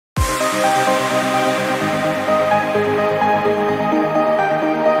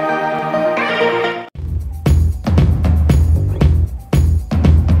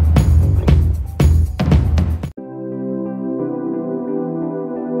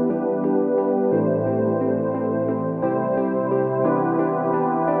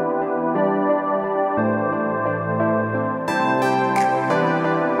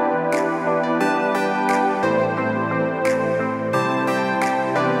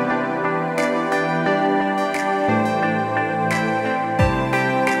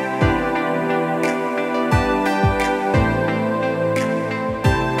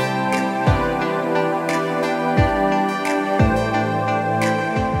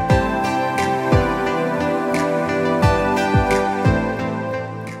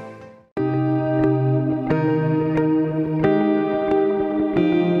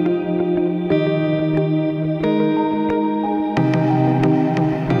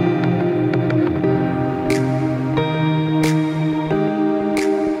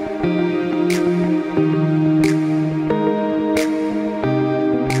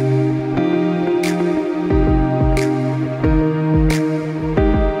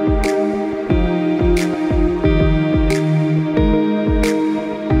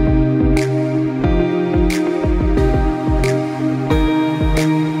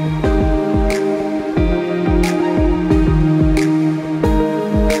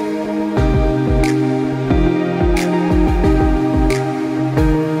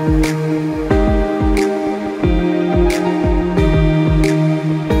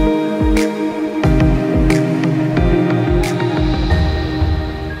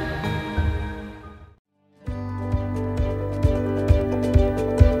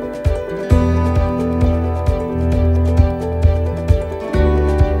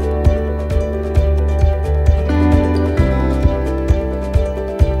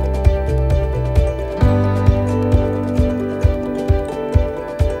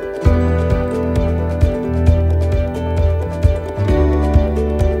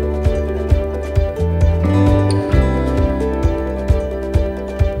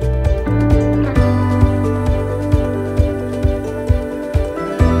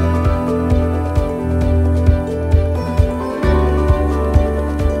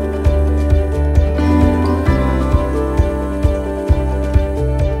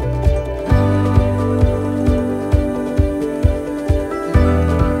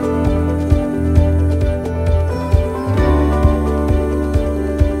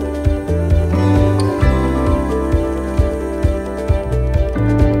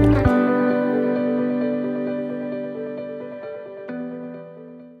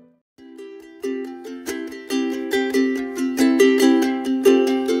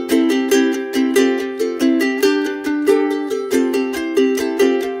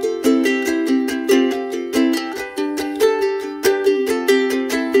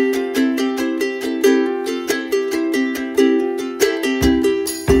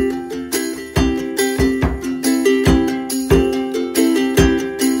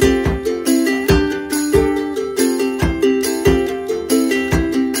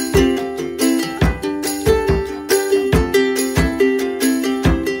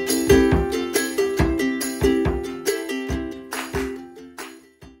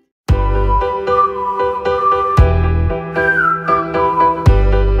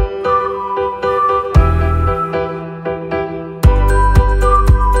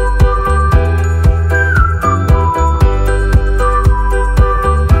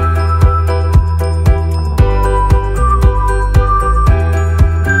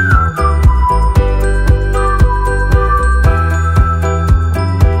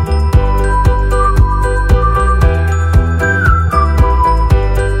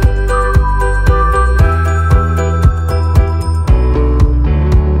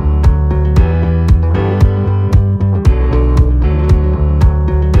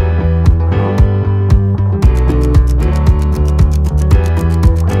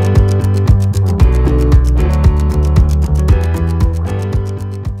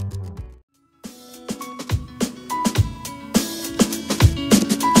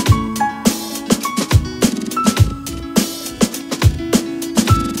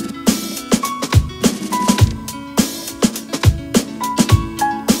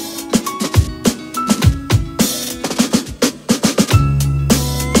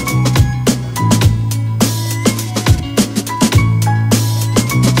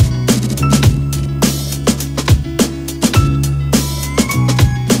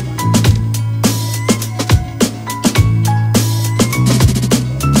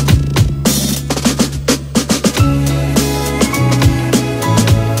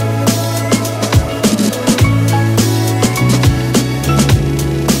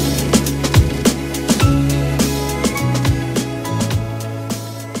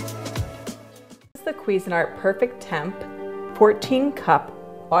Cuisinart Perfect Temp 14 cup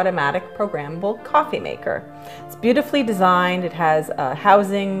automatic programmable coffee maker. It's beautifully designed. It has a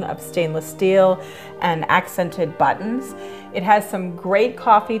housing of stainless steel and accented buttons. It has some great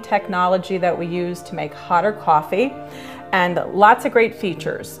coffee technology that we use to make hotter coffee and lots of great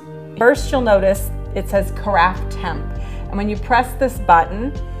features. First, you'll notice it says Carafe Temp, and when you press this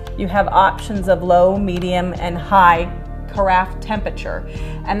button you have options of low, medium and high carafe temperature,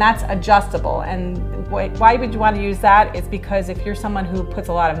 and that's adjustable. And why would you want to use that? It's because if you're someone who puts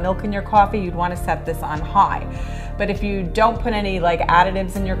a lot of milk in your coffee, you'd want to set this on high. But if you don't put any like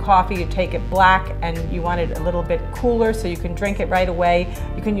additives in your coffee, you take it black and you want it a little bit cooler so you can drink it right away,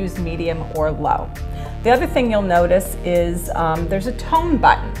 you can use medium or low. The other thing you'll notice is there's a tone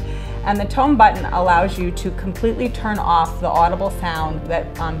button. And the tone button allows you to completely turn off the audible sound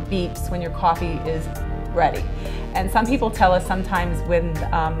that beeps when your coffee is ready. And some people tell us sometimes when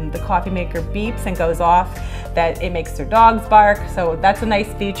the coffee maker beeps and goes off that it makes their dogs bark. So that's a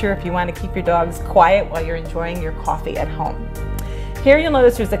nice feature if you want to keep your dogs quiet while you're enjoying your coffee at home. Here you'll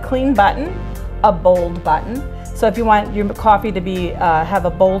notice there's a clean button, a bold button. So if you want your coffee to be have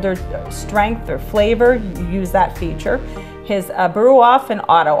a bolder strength or flavor, you use that feature. His brew off and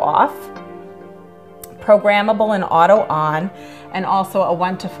auto off, programmable and auto on, and also a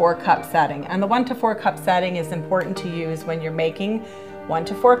 1 to 4 cup setting. And the 1 to 4 cup setting is important to use when you're making 1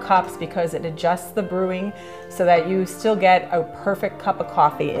 to 4 cups because it adjusts the brewing so that you still get a perfect cup of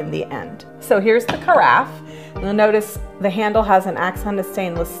coffee in the end. So here's the carafe. You'll notice the handle has an accented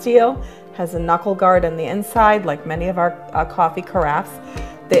stainless steel, has a knuckle guard on the inside like many of our coffee carafes.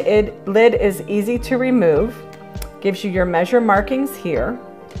 The lid is easy to remove, gives you your measure markings here.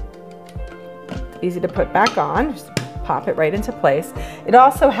 Easy to put back on, just pop it right into place. It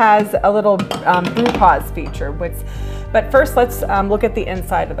also has a little brew pause feature, but first let's look at the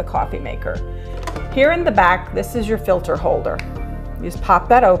inside of the coffee maker. Here in the back, this is your filter holder. You just pop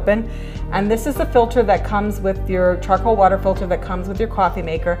that open, and this is the filter that comes with your charcoal water filter that comes with your coffee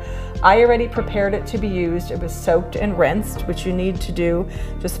maker. I already prepared it to be used. It was soaked and rinsed, which you need to do.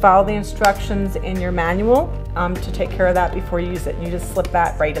 Just follow the instructions in your manual to take care of that before you use it. You just slip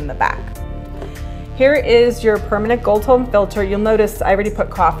that right in the back. Here is your permanent gold tone filter. You'll notice I already put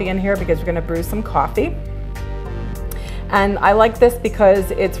coffee in here because we're going to brew some coffee. And I like this because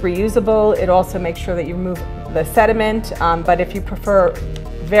it's reusable. It also makes sure that you remove the sediment, but if you prefer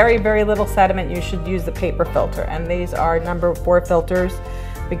very, very little sediment, you should use the paper filter. And these are number 4 filters.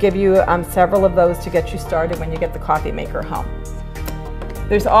 We give you several of those to get you started when you get the coffee maker home.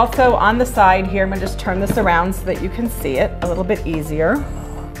 There's also on the side here, I'm going to just turn this around so that you can see it a little bit easier.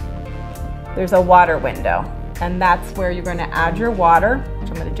 There's a water window, and that's where you're going to add your water, which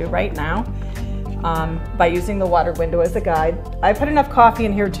I'm going to do right now by using the water window as a guide. I put enough coffee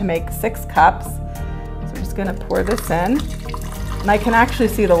in here to make 6 cups, so I'm just going to pour this in. And I can actually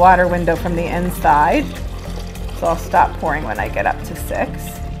see the water window from the inside, so I'll stop pouring when I get up to 6.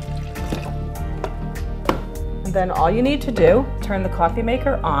 And then all you need to do, turn the coffee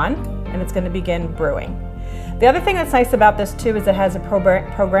maker on, and it's going to begin brewing. The other thing that's nice about this too is it has a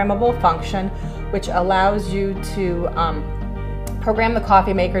programmable function which allows you to program the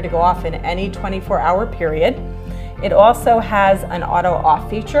coffee maker to go off in any 24-hour period. It also has an auto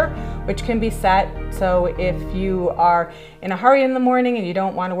off feature which can be set so if you are in a hurry in the morning and you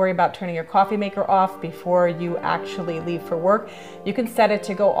don't want to worry about turning your coffee maker off before you actually leave for work, you can set it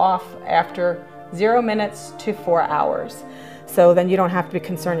to go off after 0 minutes to 4 hours. So then you don't have to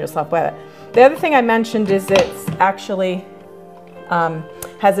concern yourself with it. The other thing I mentioned is it's actually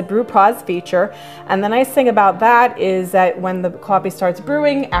has a brew pause feature, and the nice thing about that is that when the coffee starts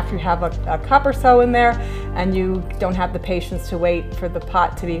brewing, after you have a cup or so in there and you don't have the patience to wait for the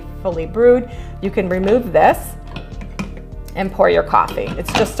pot to be fully brewed, you can remove this and pour your coffee.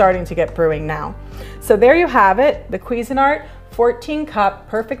 It's just starting to get brewing now. So there you have it, the Cuisinart 14 cup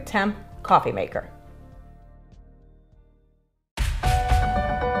Perfect Temp coffee maker.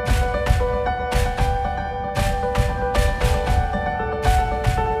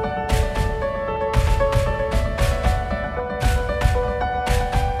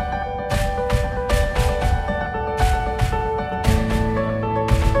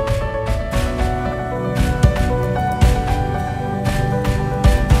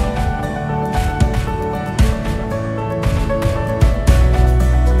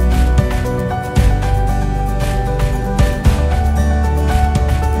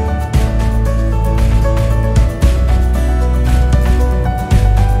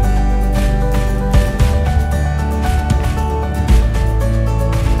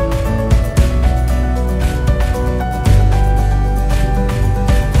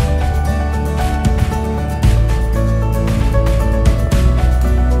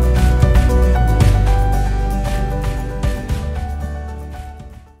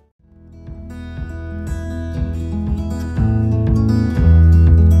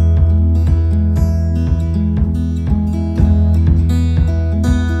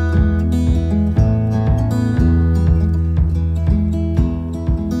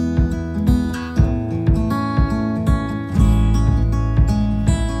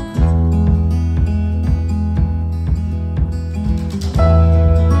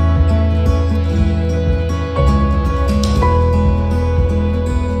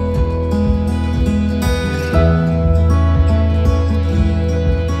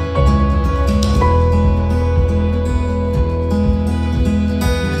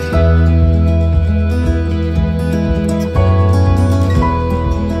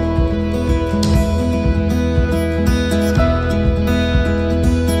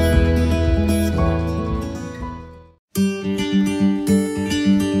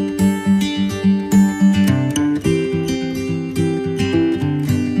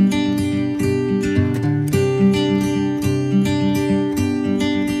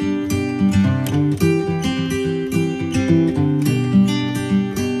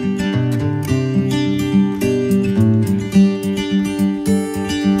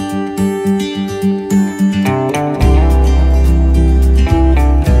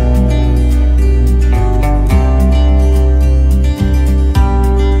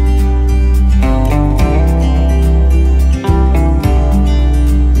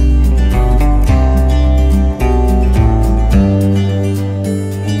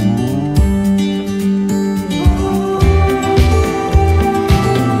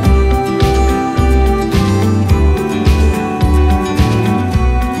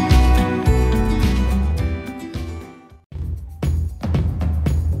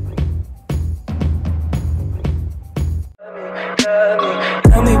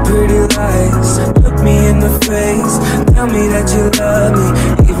 face. Tell me that you love me,